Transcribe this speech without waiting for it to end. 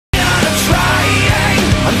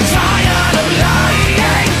tired of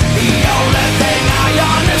lying. The only thing I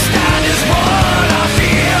understand is what I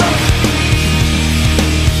feel.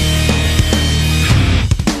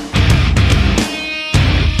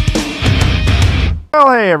 Well,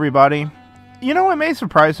 hey everybody. You know, it may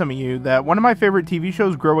surprise some of you that one of my favorite TV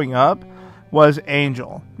shows growing up was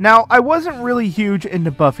Angel. Now, I wasn't really huge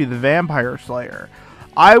into Buffy the Vampire Slayer.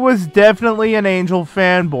 I was definitely an Angel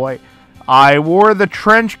fanboy. I wore the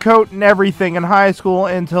trench coat and everything in high school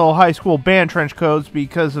until high school banned trench coats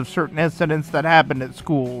because of certain incidents that happened at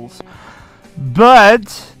schools.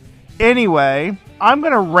 But, anyway, I'm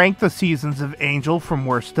going to rank the seasons of Angel from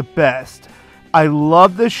worst to best. I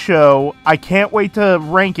love this show. I can't wait to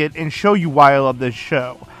rank it and show you why I love this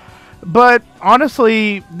show. But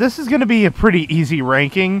honestly, this is going to be a pretty easy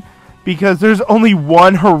ranking because there's only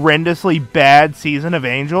one horrendously bad season of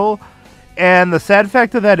Angel. And the sad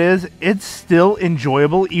fact of that is, it's still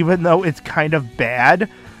enjoyable even though it's kind of bad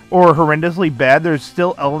or horrendously bad. There's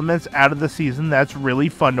still elements out of the season that's really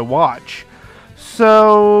fun to watch.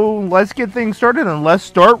 So let's get things started and let's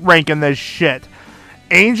start ranking this shit.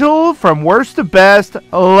 Angel, from worst to best,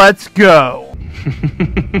 let's go.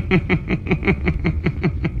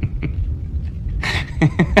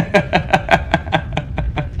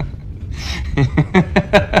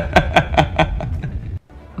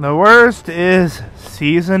 The worst is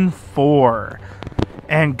Season 4.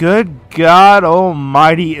 And good God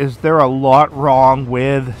almighty, is there a lot wrong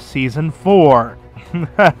with Season 4.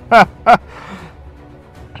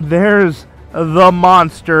 There's the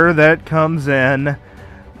monster that comes in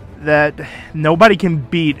that nobody can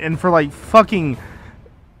beat, and for like fucking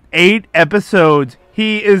 8 episodes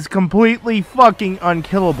he is completely fucking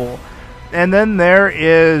unkillable. And then there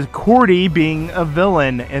is Cordy being a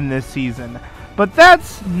villain in this season. But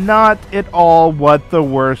that's not at all what the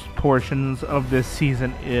worst portions of this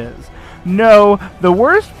season is. No, the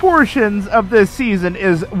worst portions of this season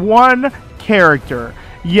is one character.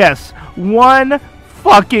 Yes, one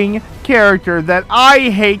fucking character that I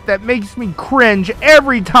hate, that makes me cringe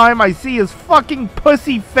every time I see his fucking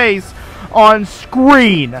pussy face on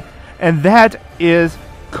screen. And that is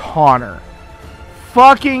Connor.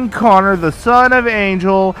 Fucking Connor, the son of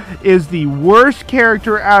Angel, is the worst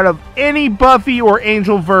character out of any Buffy or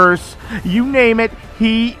Angel verse. You name it,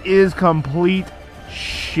 he is complete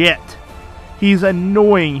shit. He's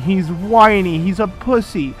annoying, he's whiny, he's a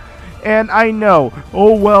pussy. And I know,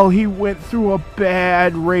 oh well, he went through a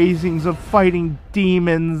bad raisings of fighting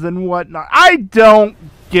demons and whatnot. I don't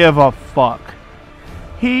give a fuck.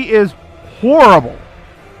 He is horrible.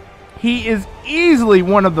 He is easily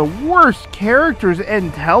one of the worst characters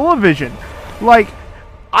in television. Like,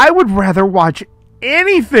 I would rather watch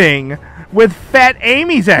anything with Fat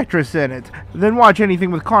Amy's actress in it than watch anything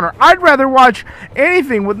with Connor. I'd rather watch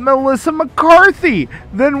anything with Melissa McCarthy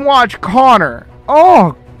than watch Connor.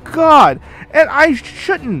 Oh, God. And I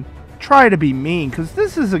shouldn't try to be mean, because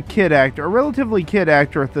this is a kid actor, a relatively kid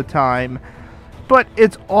actor at the time. But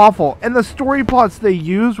it's awful. And the story plots they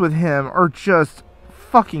use with him are just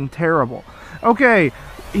fucking terrible. Okay,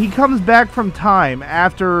 he comes back from time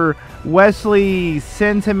after Wesley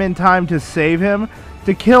sends him in time to save him,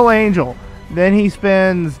 to kill Angel. Then he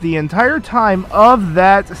spends the entire time of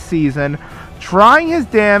that season trying his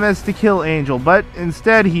damnedest to kill Angel, but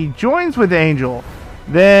instead he joins with Angel.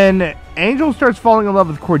 Then Angel starts falling in love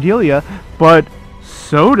with Cordelia, but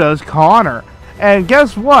so does Connor. And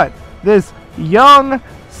guess what? This young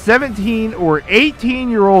 17 or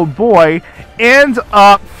 18-year-old boy ends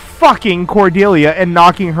up fucking Cordelia and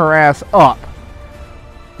knocking her ass up.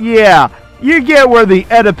 Yeah, you get where the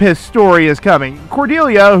Oedipus story is coming.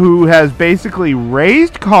 Cordelia, who has basically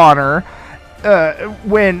raised Connor,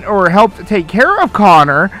 helped take care of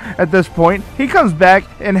Connor at this point, he comes back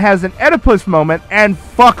and has an Oedipus moment and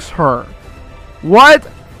fucks her. What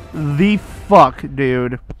the fuck,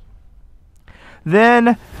 dude?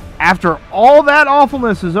 Then, after all that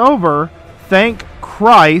awfulness is over, thank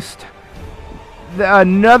Christ,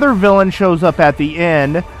 another villain shows up at the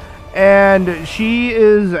end, and she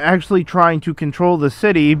is actually trying to control the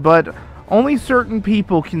city, but only certain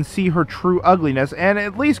people can see her true ugliness, and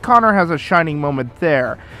at least Connor has a shining moment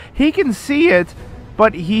there. He can see it,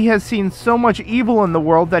 but he has seen so much evil in the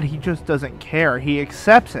world that he just doesn't care. He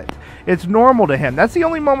accepts it. It's normal to him. That's the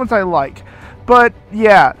only moments I like. But,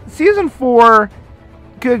 yeah, Season 4...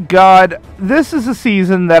 good God, this is a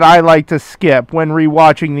season that I like to skip when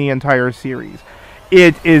rewatching the entire series.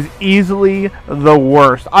 It is easily the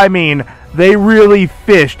worst. I mean, they really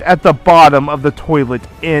fished at the bottom of the toilet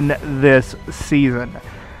in this season.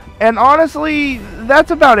 And honestly,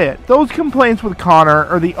 that's about it. Those complaints with Connor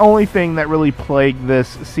are the only thing that really plagued this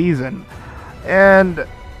season. And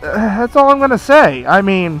that's all I'm going to say. I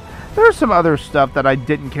mean, there's some other stuff that I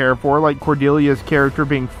didn't care for, like Cordelia's character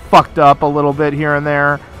being fucked up a little bit here and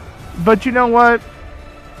there. But you know what?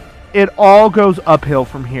 It all goes uphill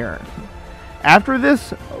from here. After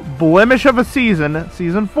this blemish of a season,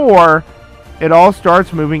 season 4, it all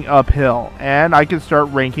starts moving uphill, and I can start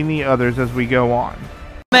ranking the others as we go on.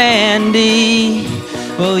 Mandy,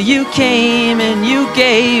 well, you came and you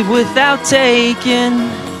gave without taking,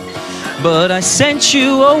 but I sent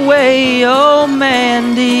you away, oh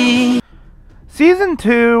Mandy. Season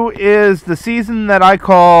 2 is the season that I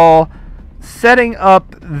call setting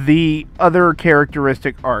up the other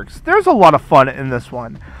characteristic arcs. There's a lot of fun in this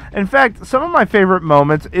one. In fact, some of my favorite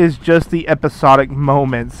moments is just the episodic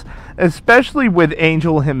moments, especially with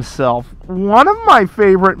Angel himself. One of my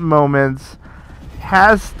favorite moments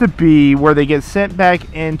has to be where they get sent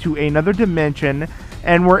back into another dimension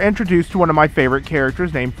and we're introduced to one of my favorite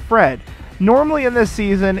characters named Fred. Normally in this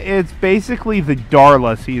season, it's basically the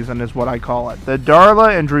Darla season is what I call it. The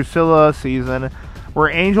Darla and Drusilla season, where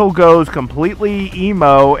Angel goes completely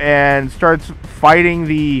emo and starts fighting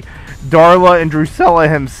the Darla and Drusilla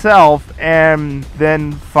himself, and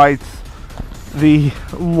then fights the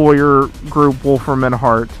lawyer group Wolfram and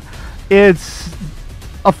Hart. It's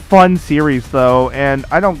a fun series though, and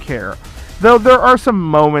I don't care. Though there are some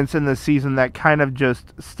moments in this season that kind of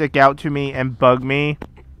just stick out to me and bug me.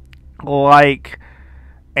 Like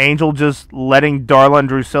Angel just letting Darla and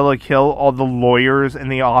Drusilla kill all the lawyers in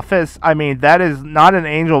the office. I mean, that is not an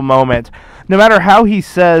Angel moment. No matter how he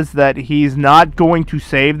says that he's not going to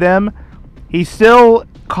save them, he's still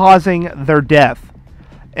causing their death.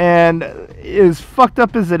 And as fucked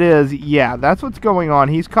up as it is, yeah, that's what's going on.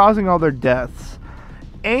 He's causing all their deaths.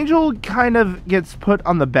 Angel kind of gets put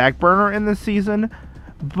on the back burner in this season,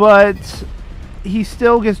 but he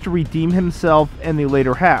still gets to redeem himself in the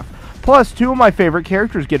later half. Plus, two of my favorite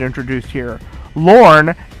characters get introduced here.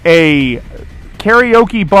 Lorne, a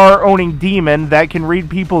karaoke bar owning demon that can read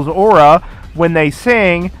people's aura when they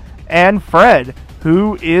sing, and Fred,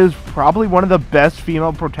 who is probably one of the best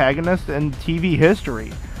female protagonists in TV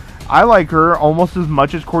history. I like her almost as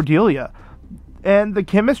much as Cordelia. And the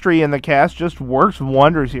chemistry in the cast just works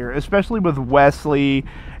wonders here, especially with Wesley,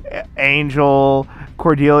 Angel,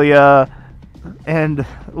 Cordelia, and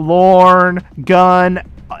Lorne, Gunn.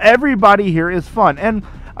 Everybody here is fun. And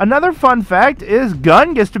another fun fact is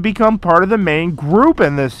Gunn gets to become part of the main group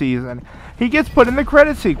in this season. He gets put in the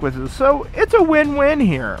credit sequences, so it's a win-win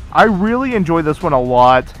here. I really enjoy this one a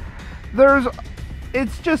lot.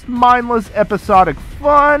 It's just mindless episodic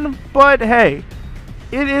fun, but hey,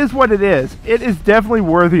 it is what it is. It is definitely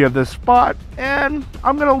worthy of this spot, and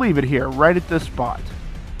I'm going to leave it here, right at this spot.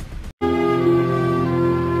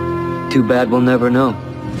 Too bad we'll never know.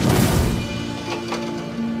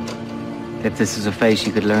 If this is a face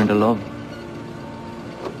you could learn to love.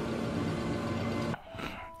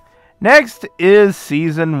 Next is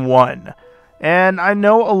Season 1. And I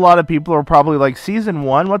know a lot of people are probably like, Season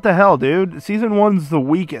 1? What the hell, dude? Season 1's the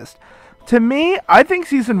weakest. To me, I think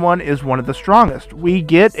Season 1 is one of the strongest. We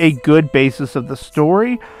get a good basis of the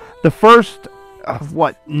story. The first,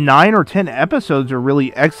 9 or 10 episodes are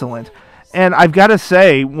really excellent. And I've got to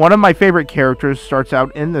say, one of my favorite characters starts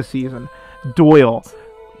out in this season. Doyle,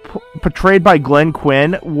 portrayed by Glenn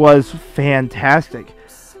Quinn, was fantastic.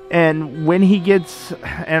 And when he gets,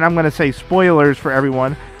 and I'm going to say spoilers for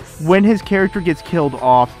everyone, when his character gets killed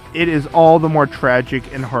off, it is all the more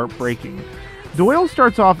tragic and heartbreaking. Doyle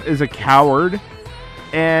starts off as a coward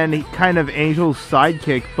and kind of Angel's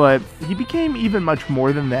sidekick, but he became even much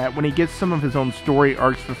more than that when he gets some of his own story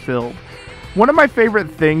arcs fulfilled. One of my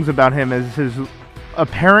favorite things about him is his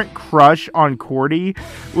apparent crush on Cordy,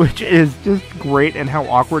 which is just great, and how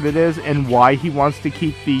awkward it is, and why he wants to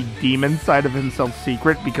keep the demon side of himself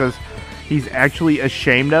secret because he's actually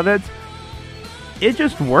ashamed of it. It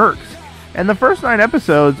just works. And the first 9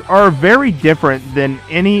 episodes are very different than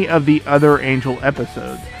any of the other Angel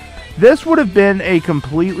episodes. This would have been a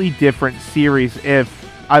completely different series if,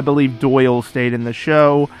 I believe, Doyle stayed in the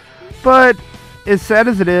show, but as sad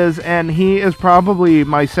as it is, and he is probably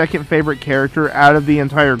my second favorite character out of the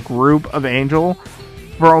entire group of Angel,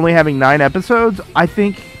 for only having 9 episodes, I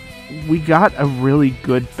think we got a really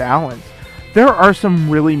good balance. There are some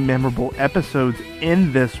really memorable episodes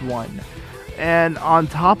in this one. And on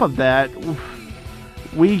top of that,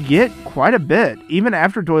 we get quite a bit. Even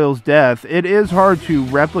after Doyle's death, it is hard to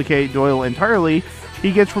replicate Doyle entirely.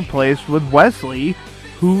 He gets replaced with Wesley,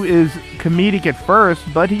 who is comedic at first,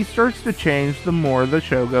 but he starts to change the more the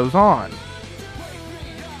show goes on.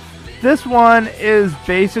 This one is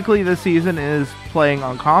basically, the season is playing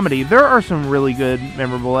on comedy. There are some really good,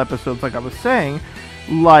 memorable episodes, like I was saying,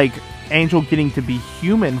 like Angel getting to be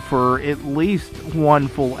human for at least one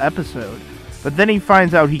full episode. But then he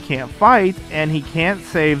finds out he can't fight, and he can't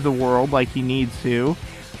save the world like he needs to,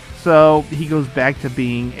 so he goes back to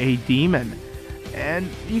being a demon. And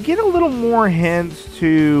you get a little more hints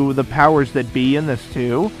to the powers that be in this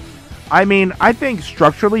too. I mean, I think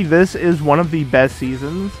structurally this is one of the best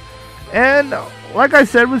seasons, and like I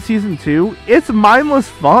said with Season 2, it's mindless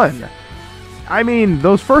fun. I mean,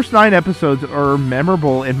 those first 9 episodes are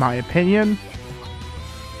memorable in my opinion.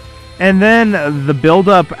 And then the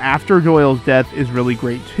build-up after Doyle's death is really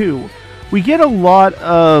great too. We get a lot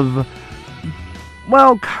of,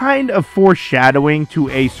 well, kind of foreshadowing to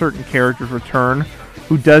a certain character's return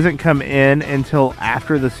who doesn't come in until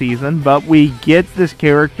after the season, but we get this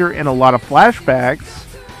character in a lot of flashbacks,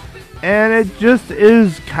 and it just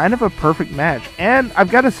is kind of a perfect match. And I've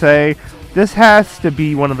got to say, this has to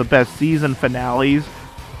be one of the best season finales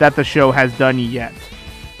that the show has done yet.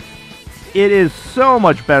 It is so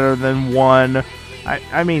much better than 1.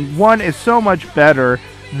 I mean, 1 is so much better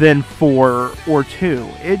than 4 or 2.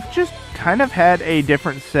 It just kind of had a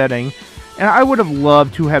different setting, and I would have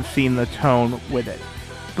loved to have seen the tone with it.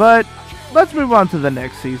 But let's move on to the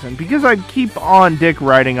next season, because I keep on dick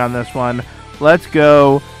riding on this one. Let's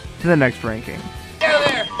go to the next ranking.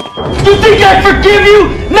 You think I forgive you?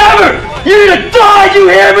 Never! You're gonna die, you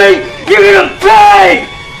hear me? You're gonna pay!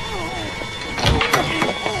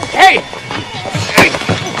 Hey!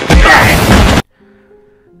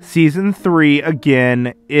 Season 3,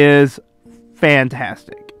 again, is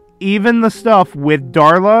fantastic. Even the stuff with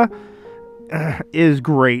Darla is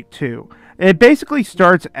great, too. It basically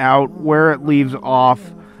starts out where it leaves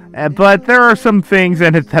off, but there are some things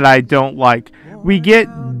in it that I don't like. We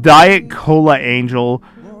get Diet Cola Angel,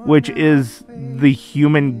 which is the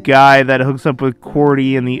human guy that hooks up with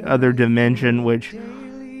Cordy in the other dimension, which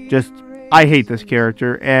just, I hate this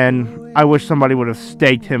character, and I wish somebody would have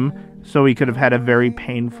staked him so he could have had a very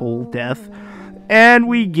painful death. And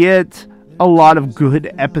we get a lot of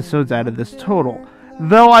good episodes out of this total.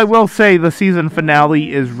 Though I will say the season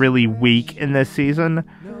finale is really weak in this season,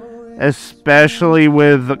 especially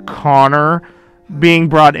with Connor being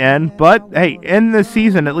brought in. But hey, in this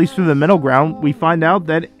season, at least through the middle ground, we find out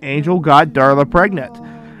that Angel got Darla pregnant,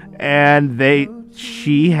 and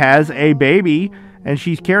she has a baby, and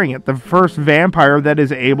she's carrying it. The first vampire that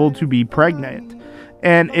is able to be pregnant.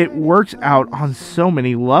 And it works out on so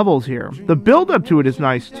many levels here. The build up to it is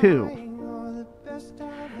nice too.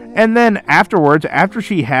 And then afterwards, after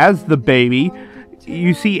she has the baby,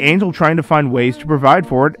 you see Angel trying to find ways to provide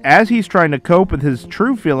for it as he's trying to cope with his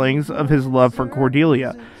true feelings of his love for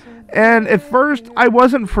Cordelia. And at first, I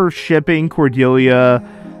wasn't for shipping Cordelia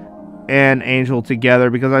and Angel together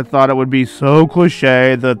because I thought it would be so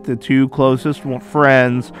cliche that the two closest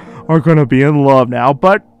friends are going to be in love now,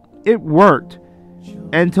 but it worked.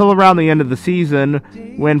 Until around the end of the season,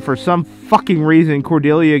 when for some fucking reason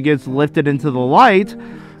Cordelia gets lifted into the light.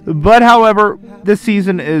 But however, this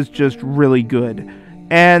season is just really good.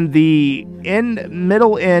 And the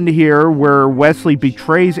middle end here, where Wesley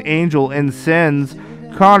betrays Angel and sends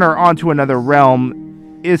Connor onto another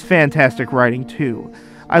realm, is fantastic writing too.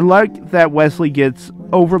 I like that Wesley gets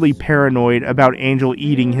overly paranoid about Angel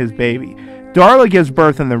eating his baby. Darla gives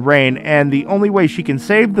birth in the rain, and the only way she can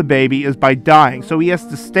save the baby is by dying, so he has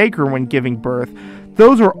to stake her when giving birth.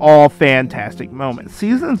 Those are all fantastic moments.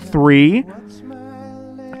 Season 3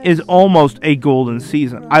 is almost a golden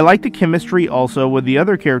season. I like the chemistry also with the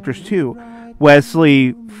other characters too.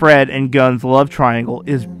 Wesley, Fred, and Gunn's love triangle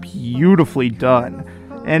is beautifully done,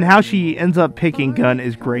 and how she ends up picking Gunn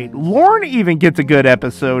is great. Lauren even gets a good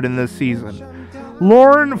episode in this season.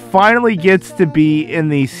 Lauren finally gets to be in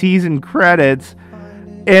the season credits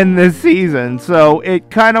in this season, so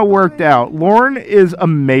it kind of worked out. Lauren is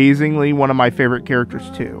amazingly one of my favorite characters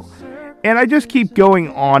too. And I just keep going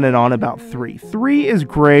on and on about 3. 3 is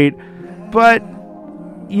great, but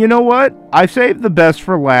you know what? I saved the best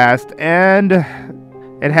for last, and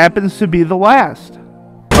it happens to be the last.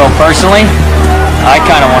 Well, personally, I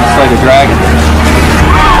kind of want to slay the dragon.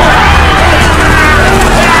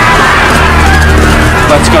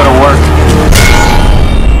 Let's go to work.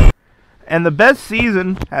 And the best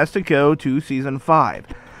season has to go to Season 5.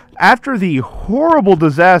 After the horrible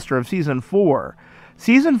disaster of Season 4,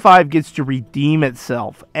 Season 5 gets to redeem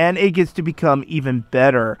itself, and it gets to become even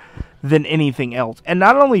better than anything else. And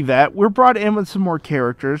not only that, we're brought in with some more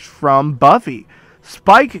characters from Buffy.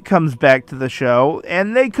 Spike comes back to the show,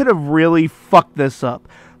 and they could have really fucked this up.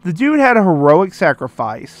 The dude had a heroic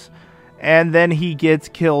sacrifice, and then he gets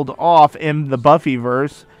killed off in the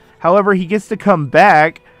Buffyverse. However, he gets to come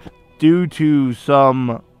back due to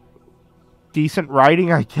some decent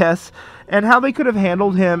writing, I guess, and how they could have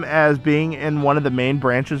handled him as being in one of the main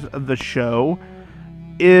branches of the show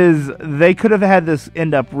is they could have had this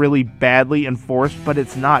end up really badly enforced, but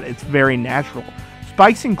it's not. It's very natural.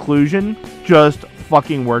 Spike's inclusion just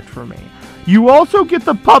fucking worked for me. You also get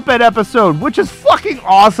the puppet episode, which is fucking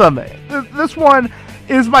awesome. This one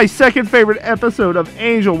is my second favorite episode of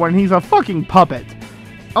Angel when he's a fucking puppet.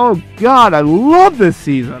 Oh god, I love this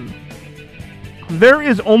season. There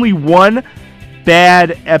is only one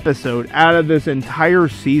bad episode out of this entire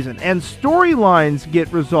season, and storylines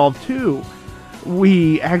get resolved too.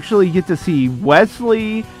 We actually get to see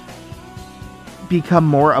Wesley become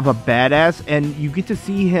more of a badass, and you get to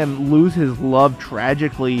see him lose his love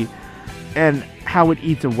tragically and how it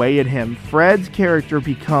eats away at him. Fred's character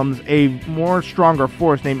becomes a more stronger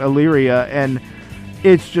force named Illyria, and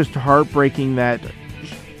it's just heartbreaking that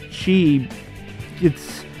she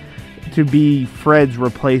gets to be Fred's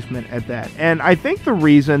replacement at that. And I think the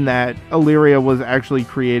reason that Illyria was actually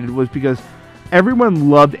created was because everyone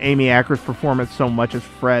loved Amy Acker's performance so much as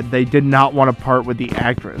Fred, they did not want to part with the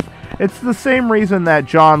actress. It's the same reason that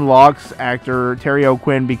John Locke's actor, Terry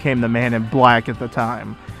O'Quinn, became the Man in Black at the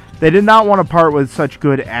time. They did not want to part with such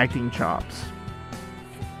good acting chops.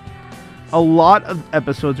 A lot of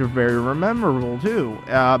episodes are very memorable, too.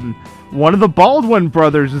 One of the Baldwin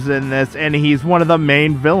brothers is in this, and he's one of the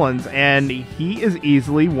main villains, and he is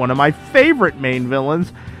easily one of my favorite main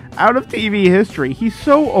villains out of TV history. He's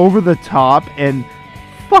so over the top and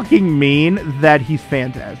fucking mean that he's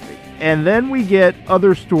fantastic. And then we get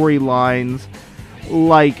other storylines,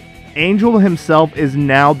 like Angel himself is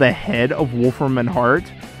now the head of Wolfram and Hart.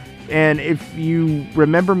 And if you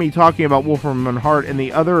remember me talking about Wolfram and Hart in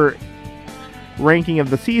the other ranking of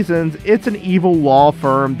the seasons, it's an evil law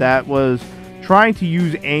firm that was trying to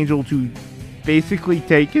use Angel to basically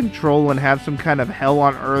take control and have some kind of hell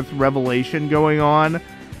on earth revelation going on.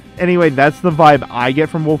 Anyway, that's the vibe I get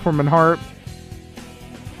from Wolfram and Hart.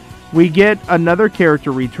 We get another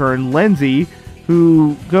character return, Lindsay,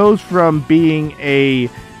 who goes from being a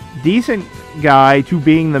decent guy to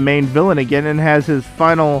being the main villain again and has his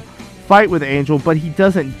final fight with Angel, but he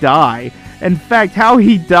doesn't die. In fact, how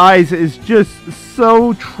he dies is just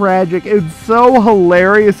so tragic. It's so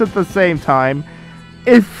hilarious at the same time.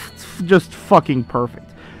 It's just fucking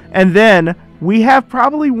perfect. And then we have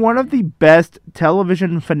probably one of the best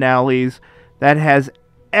television finales that has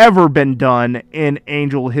ever been done in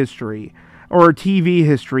Angel history, or TV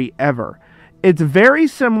history ever. It's very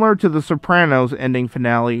similar to The Sopranos ending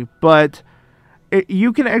finale, but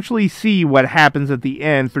you can actually see what happens at the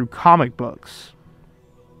end through comic books.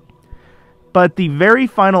 But the very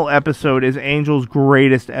final episode is Angel's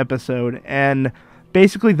greatest episode, and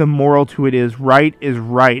basically the moral to it is right,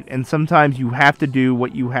 and sometimes you have to do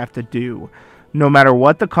what you have to do, no matter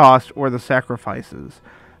what the cost or the sacrifices.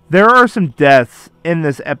 There are some deaths in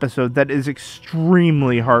this episode that is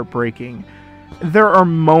extremely heartbreaking. There are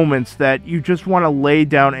moments that you just want to lay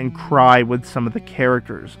down and cry with some of the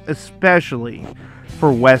characters, especially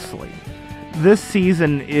for Wesley. This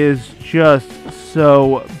season is just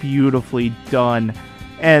so beautifully done,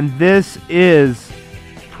 and this is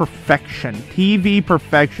perfection, TV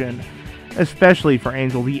perfection, especially for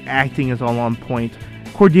Angel. The acting is all on point.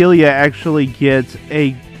 Cordelia actually gets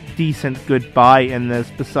a decent goodbye in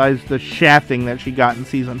this, besides the shafting that she got in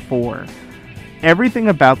season 4. Everything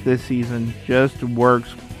about this season just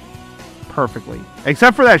works perfectly,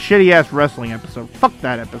 except for that shitty ass wrestling episode. Fuck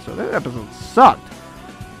that episode. That episode sucked.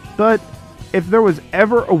 But if there was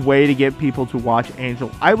ever a way to get people to watch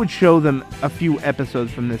Angel, I would show them a few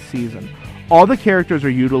episodes from this season. All the characters are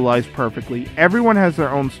utilized perfectly. Everyone has their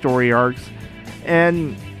own story arcs,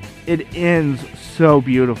 and it ends so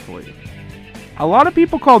beautifully. A lot of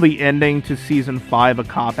people call the ending to season 5 a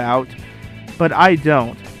cop-out, but I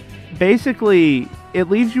don't. Basically, it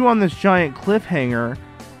leaves you on this giant cliffhanger,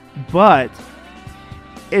 but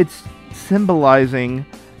it's symbolizing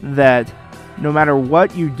that no matter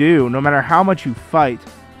what you do, no matter how much you fight,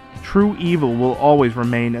 true evil will always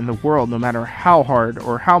remain in the world, no matter how hard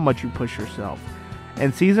or how much you push yourself.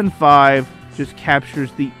 And season 5 just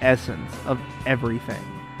captures the essence of everything.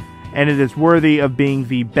 And it is worthy of being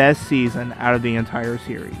the best season out of the entire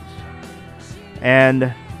series.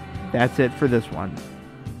 And that's it for this one.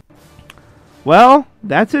 Well,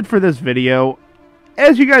 that's it for this video.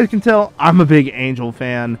 As you guys can tell, I'm a big Angel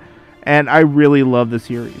fan, and I really love the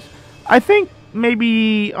series. I think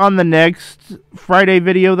maybe on the next Friday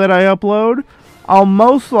video that I upload, I'll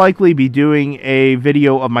most likely be doing a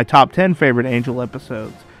video of my top 10 favorite Angel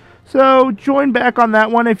episodes. So join back on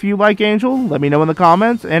that one if you like Angel. Let me know in the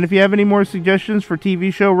comments. And if you have any more suggestions for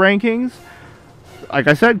TV show rankings, like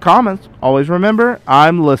I said, comments. Always remember,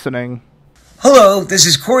 I'm listening. Hello, this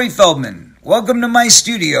is Corey Feldman. Welcome to my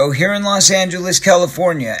studio here in Los Angeles,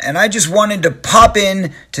 California. And I just wanted to pop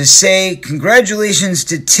in to say congratulations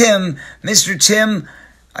to Tim. Mr. Tim,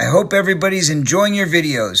 I hope everybody's enjoying your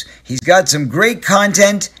videos. He's got some great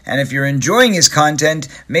content, and if you're enjoying his content,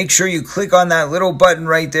 make sure you click on that little button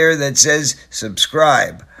right there that says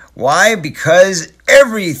subscribe. Why? Because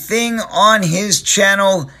everything on his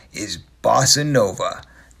channel is Bossa Nova.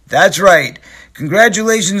 That's right.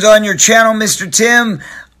 Congratulations on your channel, Mr. Tim.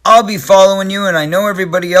 I'll be following you, and I know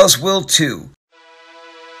everybody else will too.